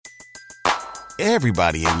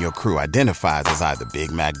Everybody in your crew identifies as either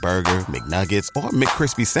Big Mac Burger, McNuggets, or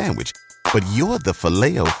McCrispy Sandwich. But you're the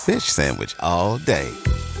Filet-O-Fish Sandwich all day.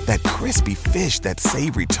 That crispy fish, that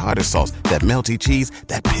savory tartar sauce, that melty cheese,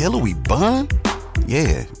 that pillowy bun.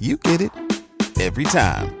 Yeah, you get it. Every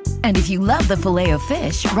time. And if you love the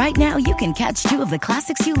Filet-O-Fish, right now you can catch two of the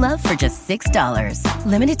classics you love for just $6.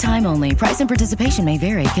 Limited time only. Price and participation may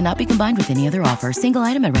vary. Cannot be combined with any other offer. Single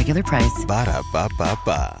item at regular price.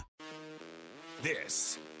 Ba-da-ba-ba-ba.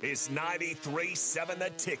 This is 93.7 The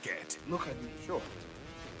Ticket. Look at me, sure.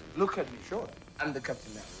 Look at me, sure. I'm the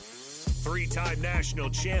captain now. Three-time national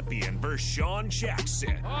champion Vershawn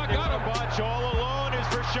Jackson. Oh, got a bunch all alone is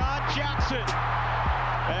Vershawn Jackson.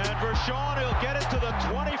 And Vershawn will get it to the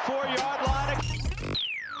 24-yard line.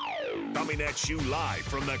 Coming at you live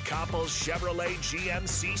from the Coppels Chevrolet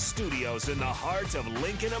GMC studios in the heart of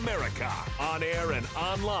Lincoln, America. On air and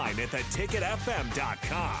online at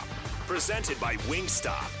theticketfm.com. Presented by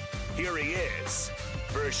Wingstop. Here he is,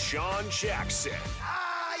 Vershawn Jackson.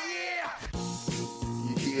 Ah, yeah!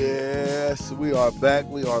 Yes, we are back.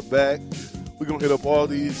 We're going to hit up all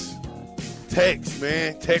these texts,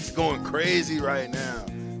 man. Texts going crazy right now.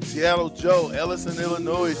 Seattle Joe, Ellison,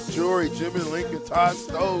 Illinois, Jory, Jimmy Lincoln, Todd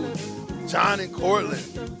Stowe, John in Cortland.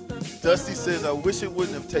 Dusty says, I wish it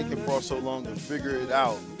wouldn't have taken Frost so long to figure it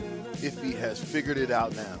out if he has figured it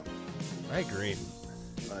out now. I agree.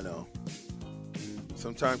 I know.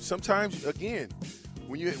 Sometimes again,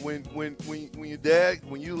 when you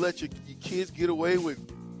let your kids get away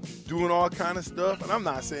with doing all kind of stuff, and I'm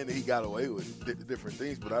not saying that he got away with different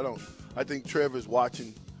things, but I think Trevor's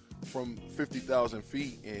watching from 50,000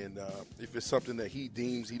 feet, and if it's something that he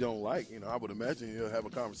deems he don't like, I would imagine he'll have a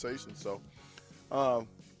conversation. So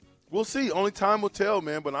we'll see. Only time will tell,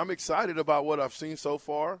 man. But I'm excited about what I've seen so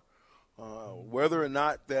far. Whether or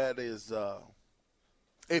not that is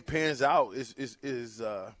it pans out is it's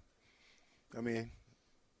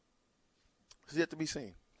yet to be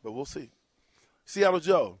seen. But we'll see. Seattle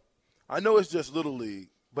Joe, I know it's just Little League,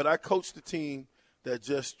 but I coached the team that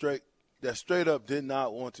straight up did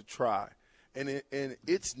not want to try. And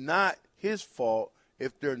it's not his fault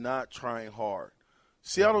if they're not trying hard.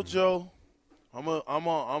 Seattle Joe, I'm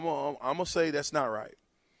gonna say that's not right.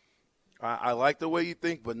 I like the way you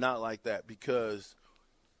think, but not like that, because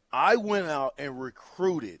I went out and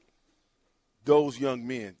recruited those young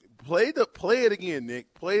men. Play it again, Nick.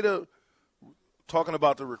 Talking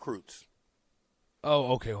about the recruits.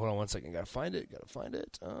 Oh, okay. Hold on one second. Gotta find it.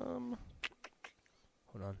 Hold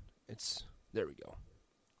on. There we go.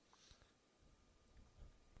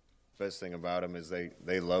 Best thing about them is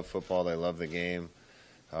they love football. They love the game.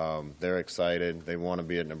 They're excited. They want to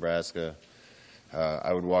be at Nebraska.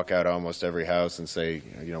 I would walk out almost every house and say,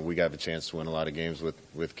 we got a chance to win a lot of games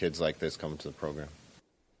with kids like this coming to the program.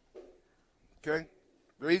 Okay.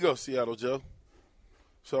 There you go, Seattle Joe.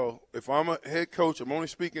 So if I'm a head coach, I'm only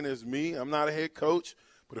speaking as me. I'm not a head coach.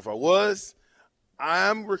 But if I was,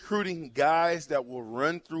 I'm recruiting guys that will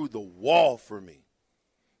run through the wall for me.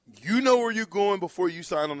 You know where you're going before you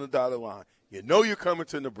sign on the dotted line. You know you're coming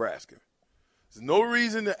to Nebraska. There's no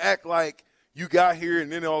reason to act like you got here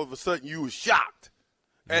and then all of a sudden you were shocked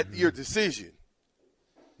at your decision.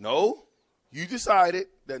 No, you decided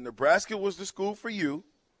that Nebraska was the school for you.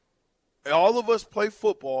 All of us play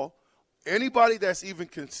football. Anybody that's even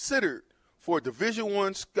considered for a Division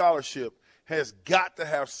I scholarship has got to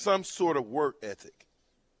have some sort of work ethic,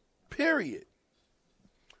 period.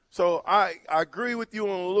 So I agree with you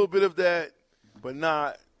on a little bit of that, but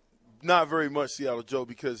not very much, Seattle Joe,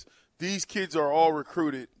 because these kids are all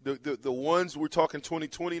recruited. The ones we're talking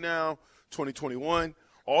 2020 now, 2021,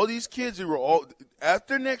 all these kids who are all –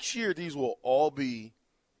 after next year, these will all be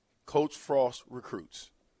Coach Frost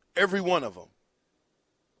recruits, every one of them.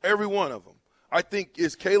 Every one of them. I think,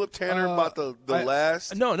 is Caleb Tanner about the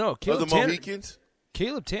last No, Caleb of the Mohicans?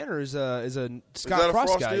 Caleb Tanner is a Scott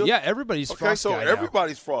Frost guy. Deal? Yeah, everybody's Frost guy. Okay, so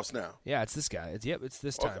everybody's Frost now. Yeah, it's this guy. It's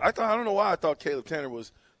this time. Okay, I don't know why I thought Caleb Tanner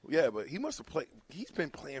was – yeah, but he must have played – he's been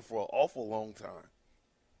playing for an awful long time.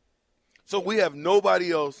 So we have nobody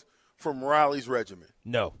else from Riley's regiment?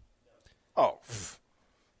 No. Oh,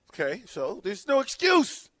 okay, so there's no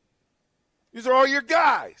excuse. These are all your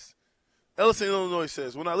guys. Ellison, Illinois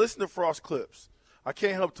says, when I listen to Frost clips, I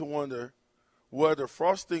can't help to wonder whether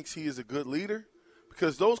Frost thinks he is a good leader,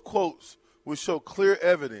 because those quotes would show clear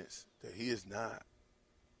evidence that he is not.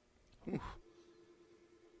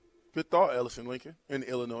 Good thought, Ellison Lincoln, in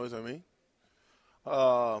Illinois, I mean.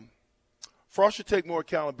 Frost should take more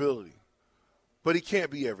accountability, but he can't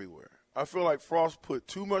be everywhere. I feel like Frost put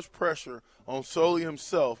too much pressure on solely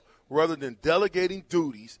himself rather than delegating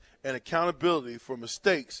duties and accountability for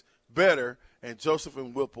mistakes better, and Joseph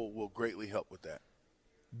and Whipple will greatly help with that.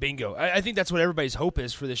 Bingo. I think that's what everybody's hope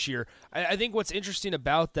is for this year. I think what's interesting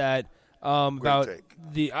about that,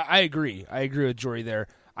 I agree. I agree with Jory there.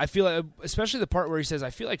 I feel like, especially the part where he says, I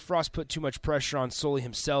feel like Frost put too much pressure on solely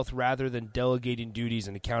himself rather than delegating duties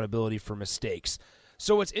and accountability for mistakes.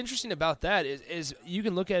 So what's interesting about that is you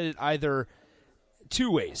can look at it either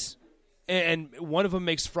two ways. And one of them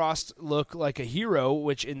makes Frost look like a hero,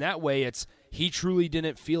 which in that way it's he truly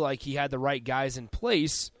didn't feel like he had the right guys in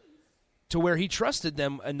place to where he trusted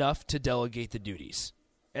them enough to delegate the duties.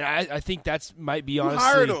 And I think that might be honestly.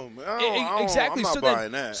 You hired him. Exactly. I'm not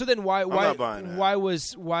buying that. So then why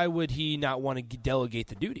would he not want to delegate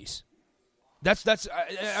the duties? I'm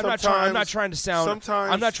not trying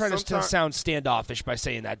to sound standoffish by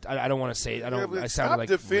saying that. I don't want to say it. I sound like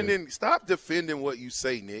stop defending what you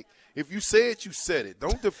say, Nick. If you say it, you said it.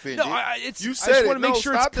 Don't defend it. I just want to make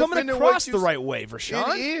sure it's coming across the right way,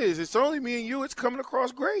 Vershawn. It is. It's only me and you. It's coming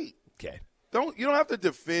across great. Okay. You don't have to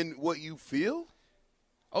defend what you feel.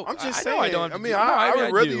 Oh, I'm just saying. I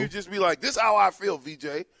would rather you just be like, this is how I feel,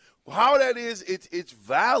 VJ. How that is, it's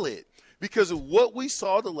valid. Because of what we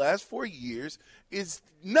saw the last 4 years is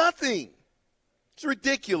nothing. It's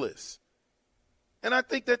ridiculous. And I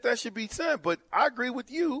think that should be said. But I agree with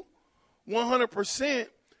you 100%.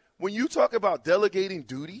 When you talk about delegating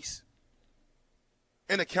duties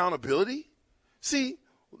and accountability, see,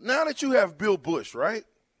 now that you have Bill Bush, right?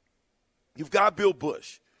 You've got Bill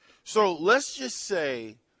Bush. So let's just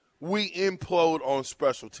say we implode on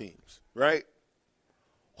special teams, right?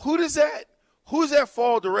 Who does that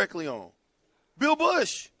fall directly on? Bill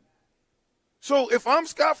Bush. So if I'm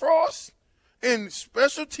Scott Frost and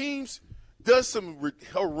special teams does some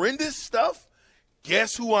horrendous stuff,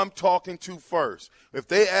 guess who I'm talking to first? If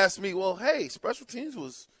they ask me, well, hey, special teams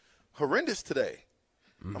was horrendous today.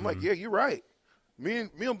 Mm-hmm. I'm like, yeah, you're right. Me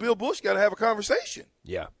and Bill Bush got to have a conversation.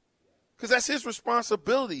 Yeah. Because that's his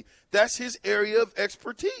responsibility. That's his area of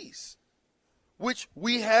expertise, which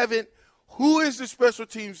we haven't. Who is the special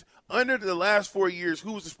teams under the last 4 years?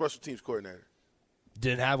 Who was the special teams coordinator?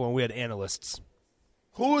 Didn't have one. We had analysts.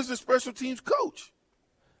 Who is the special teams coach?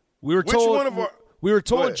 We were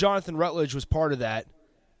told Jonathan Rutledge was part of that,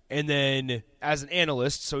 and then as an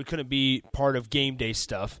analyst, so he couldn't be part of game day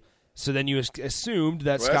stuff. So then you assumed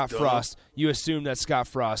that Scott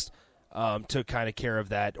Frost took kind of care of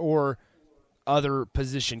that, or other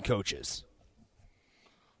position coaches.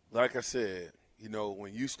 Like I said,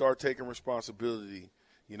 when you start taking responsibility,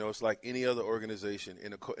 it's like any other organization.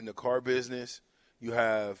 In the car business, you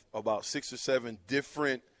have about 6 or 7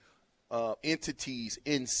 different entities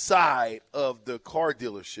inside of the car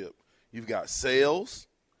dealership. You've got sales,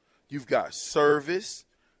 you've got service,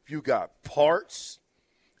 you've got parts.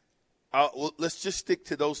 Let's just stick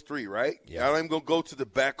to those 3, right? Yeah. I'm going to go to the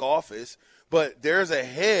back office, but there's a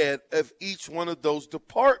head of each one of those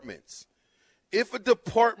departments. If a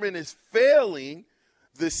department is failing,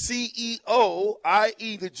 the CEO,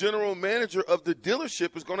 i.e. the general manager of the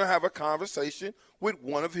dealership, is going to have a conversation with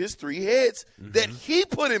one of his 3 heads that he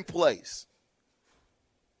put in place.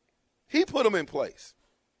 He put them in place.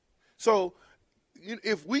 So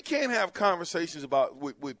if we can't have conversations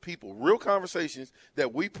with people, real conversations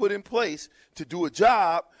that we put in place to do a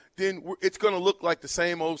job, then it's going to look like the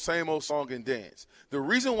same old song and dance. The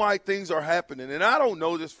reason why things are happening, and I don't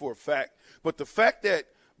know this for a fact, but the fact that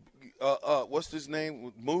what's his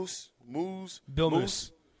name? Bill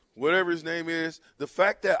Moose. Whatever his name is, the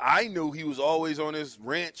fact that I knew he was always on his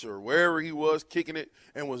ranch or wherever he was kicking it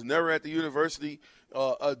and was never at the university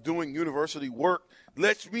doing university work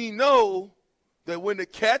lets me know that when the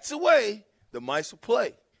cat's away, the mice will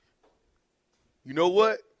play. You know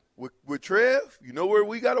what? With Trev, you know where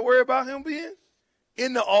we got to worry about him being?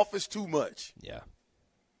 In the office too much. Yeah.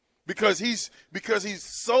 Because he's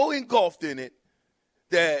so engulfed in it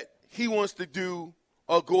that he wants to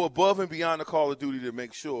go above and beyond the call of duty to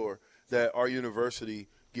make sure that our university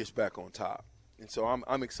gets back on top. And so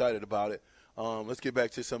I'm excited about it. Let's get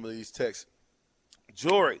back to some of these texts.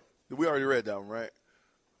 Jory, we already read that one, right?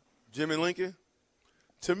 Jim and Lincoln?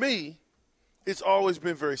 To me, it's always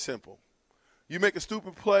been very simple. You make a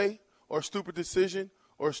stupid play or a stupid decision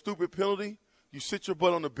or a stupid penalty, you sit your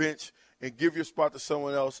butt on the bench and give your spot to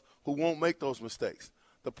someone else who won't make those mistakes.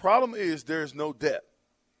 The problem is there's no depth.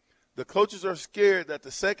 The coaches are scared that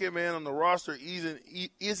the second man on the roster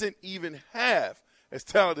isn't even half as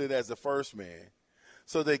talented as the first man.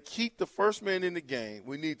 So they keep the first man in the game.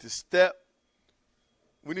 We need to solve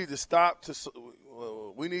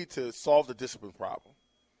the discipline problem.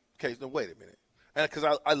 Okay, no, wait a minute. And because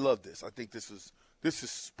I love this. I think this is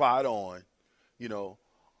spot on,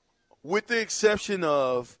 with the exception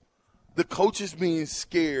of the coaches being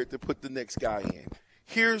scared to put the next guy in.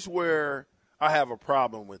 Here's where I have a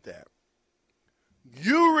problem with that.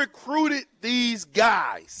 You recruited these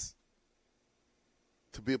guys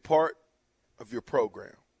to be a part of your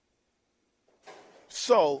program.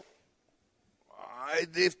 So,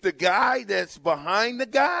 if the guy that's behind the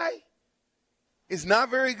guy is not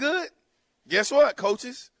very good, guess what,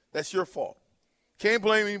 coaches? That's your fault. Can't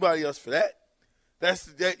blame anybody else for that.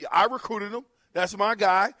 I recruited him. That's my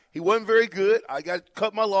guy. He wasn't very good. I got to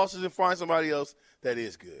cut my losses and find somebody else that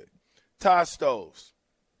is good. Todd Stoves.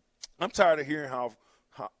 I'm tired of hearing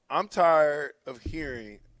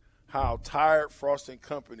how tired Frost and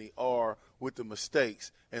company are with the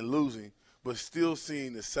mistakes and losing, but still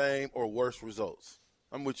seeing the same or worse results.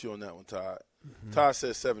 I'm with you on that one, Todd. Mm-hmm. Todd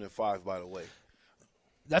says 7-5, by the way.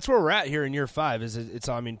 That's where we're at here in year 5. It's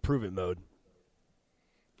on prove-it mode.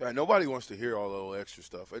 Yeah, nobody wants to hear all the little extra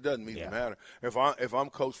stuff. It doesn't even matter. If I'm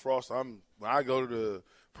Coach Frost, when I go to the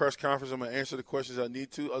press conference, I'm going to answer the questions I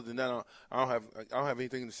need to. Other than that, I don't have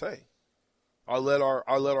anything to say. I'll let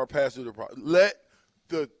our pass do the problem. Let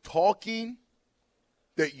the talking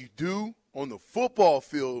that you do on the football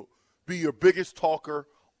field be your biggest talker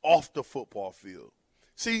off the football field.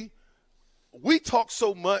 See, we talk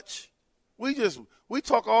so much. We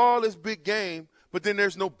talk all this big game, but then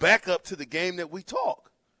there's no backup to the game that we talk.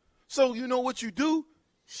 So you know what you do?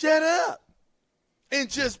 Shut up and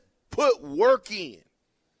just put work in.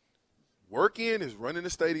 Work in is running the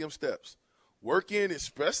stadium steps. Work in,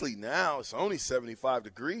 especially now, it's only 75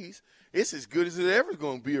 degrees. It's as good as it ever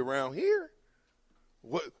going to be around here.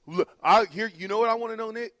 You know what I want to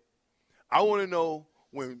know, Nick? I want to know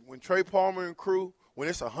when Trey Palmer and crew, when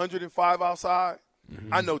it's 105 outside,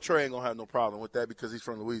 mm-hmm. I know Trey ain't going to have no problem with that because he's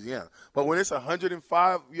from Louisiana. But when it's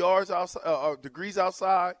 105 yards outside, degrees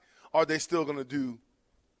outside, are they still going to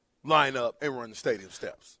line up and run the stadium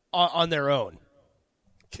steps? On their own.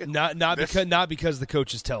 Not because the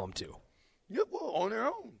coaches tell them to. Yeah, well, on their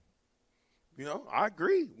own. I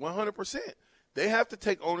agree 100%. They have to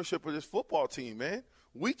take ownership of this football team, man.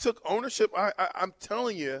 We took ownership. I'm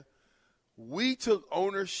telling you, we took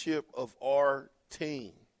ownership of our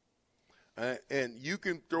team. And you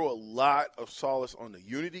can throw a lot of solace on the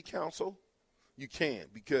Unity Council. You can,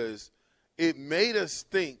 because it made us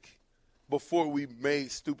think before we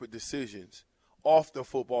made stupid decisions off the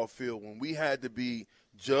football field when we had to be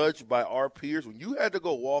judged by our peers. When you had to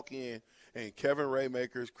go walk in and Kevin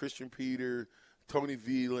Raymakers, Christian Peter, Tony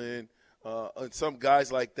Veland, and some guys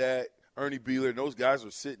like that, Ernie Beeler, and those guys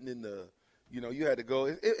were sitting in the, you had to go.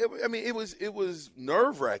 It was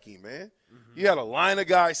nerve-wracking, man. Mm-hmm. You had a line of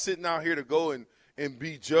guys sitting out here to go and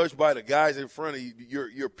be judged by the guys in front of you,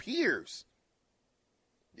 your peers.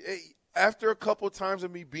 After a couple of times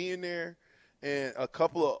of me being there and a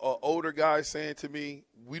couple of older guys saying to me,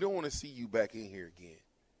 we don't want to see you back in here again,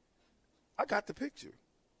 I got the picture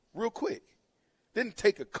real quick. Didn't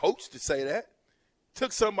take a coach to say that.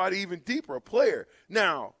 Took somebody even deeper, a player.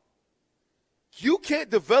 Now, you can't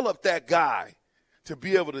develop that guy to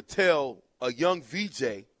be able to tell a young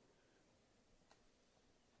VJ,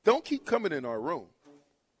 don't keep coming in our room.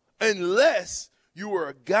 Unless you were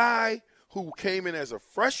a guy who came in as a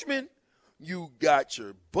freshman, you got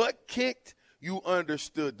your butt kicked, you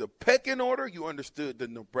understood the pecking order, you understood the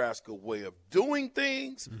Nebraska way of doing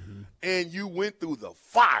things, mm-hmm. and you went through the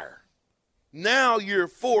fire. Now you're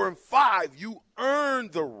 4 and 5. You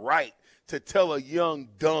earned the right to tell a young,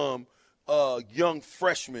 dumb, young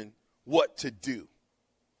freshman what to do.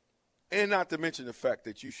 And not to mention the fact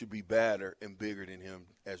that you should be badder and bigger than him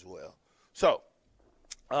as well. So,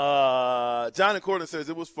 John and Courtney says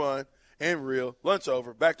it was fun and real. Lunch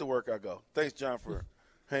over. Back to work I go. Thanks, John, for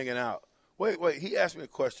hanging out. Wait. He asked me a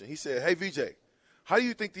question. He said, hey, VJ, how do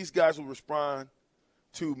you think these guys will respond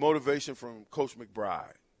to motivation from Coach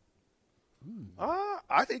McBride?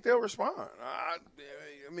 I think they'll respond.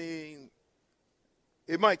 I mean,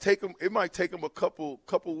 it might take them a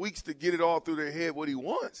couple weeks to get it all through their head what he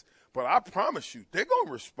wants. But I promise you, they're going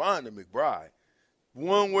to respond to McBride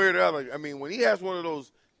one way or the other. I mean, when he has one of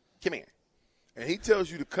those, come here, and he tells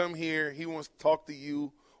you to come here, he wants to talk to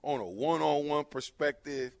you on a one-on-one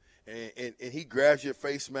perspective, and he grabs your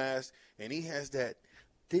face mask, and he has that,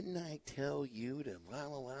 didn't I tell you to blah,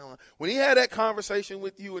 blah, blah. When he had that conversation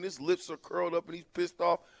with you and his lips are curled up and he's pissed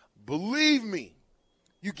off, believe me,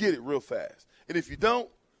 you get it real fast. And if you don't,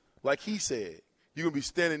 like he said, you're going to be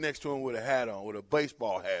standing next to him with a hat on, with a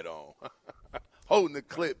baseball hat on, holding the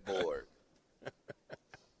clipboard.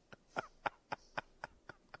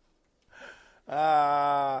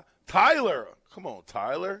 Tyler. Come on,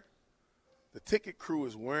 Tyler. The ticket crew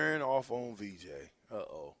is wearing off on VJ.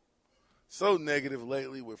 Uh-oh. so negative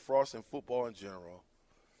lately with Frost and football in general.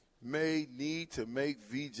 May need to make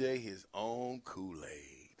VJ his own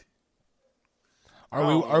Kool-Aid.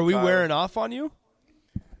 Are we wearing off on you?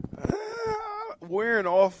 Wearing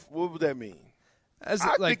off, what would that mean? I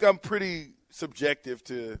think I'm pretty subjective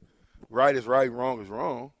to right is right, wrong is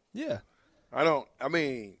wrong. Yeah.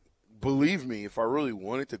 Believe me, if I really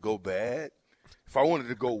wanted to go bad, if I wanted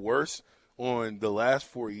to go worse on the last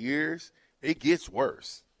 4 years, it gets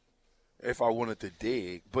worse if I wanted to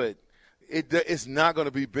dig. But it's not going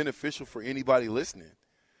to be beneficial for anybody listening.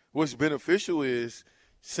 What's beneficial is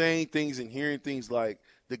saying things and hearing things like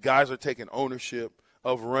the guys are taking ownership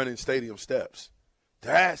of running stadium steps.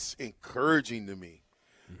 That's encouraging to me.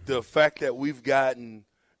 Mm-hmm. The fact that we've gotten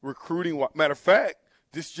recruiting – matter of fact,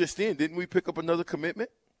 this just in. Didn't we pick up another commitment?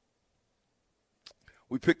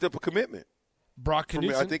 We picked up a commitment. Brock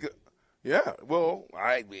Knudsen? I think yeah. Well,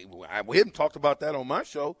 we haven't talked about that on my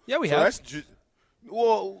show. Yeah, we have. I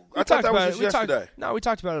thought that was just yesterday. We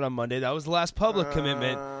talked about it on Monday. That was the last public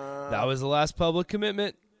commitment. That was the last public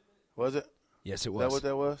commitment. Was it? Yes, it was. Is that what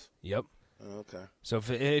that was? Yep. Okay. So if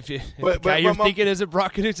the guy you're thinking isn't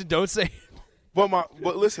Brock Knudsen, don't say it.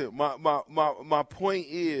 But listen, my point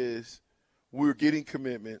is we're getting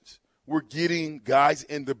commitments. We're getting guys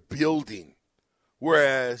in the building.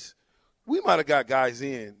 Whereas we might have got guys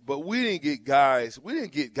in, but we didn't get guys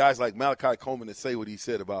like Malachi Coleman to say what he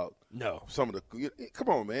said about some of the – come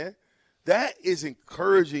on, man. That is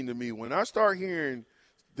encouraging to me. When I start hearing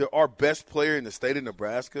our best player in the state of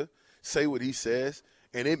Nebraska say what he says,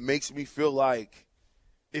 and it makes me feel like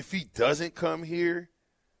if he doesn't come here,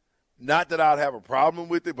 not that I'd have a problem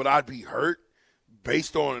with it, but I'd be hurt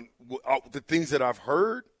based on the things that I've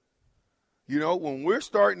heard. You know, when we're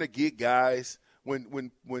starting to get guys –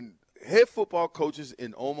 When head football coaches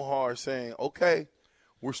in Omaha are saying, okay,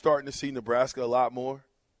 we're starting to see Nebraska a lot more,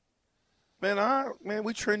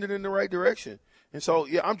 we trended in the right direction. And so,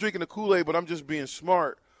 yeah, I'm drinking the Kool-Aid, but I'm just being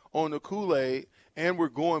smart on the Kool-Aid, and we're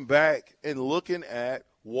going back and looking at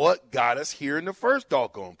what got us here in the first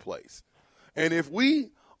doggone place. And if you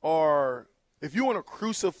want to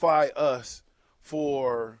crucify us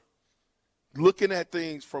for looking at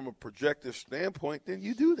things from a projective standpoint, then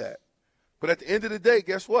you do that. But at the end of the day,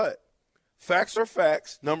 guess what? Facts are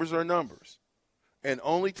facts, numbers are numbers. And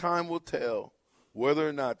only time will tell whether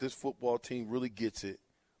or not this football team really gets it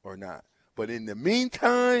or not. But in the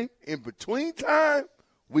meantime, in between time,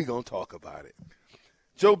 we're going to talk about it.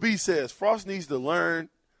 Joe B says, Frost needs to learn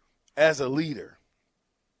as a leader.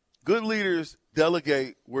 Good leaders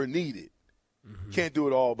delegate where needed. Mm-hmm. Can't do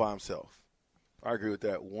it all by himself. I agree with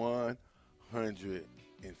that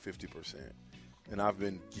 150%. And I've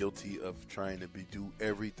been guilty of trying to do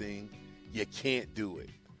everything. You can't do it.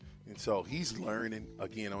 And so he's learning,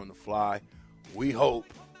 again, on the fly. We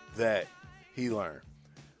hope that he learned.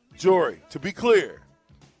 Jory, to be clear,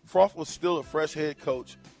 Frost was still a fresh head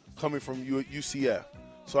coach coming from UCF.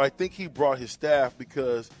 So I think he brought his staff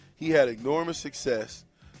because he had enormous success,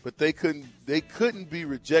 but they couldn't be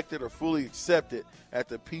rejected or fully accepted at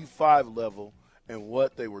the P5 level and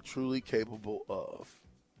what they were truly capable of.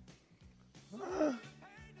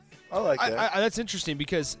 I like that. That's interesting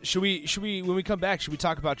because should we when we come back, should we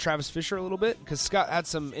talk about Travis Fisher a little bit? Because Scott had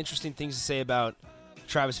some interesting things to say about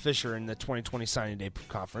Travis Fisher in the 2020 signing day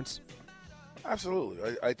conference.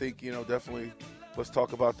 Absolutely. I think, definitely let's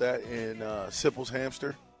talk about that in Sipple's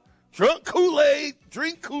Hamster. Drunk Kool-Aid,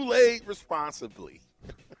 drink Kool-Aid responsibly.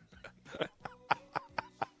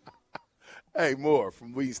 Hey, more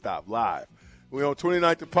from Wingstop Live. We're on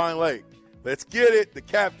 29th and Pine Lake. Let's get it. The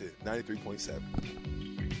Captain, 93.7.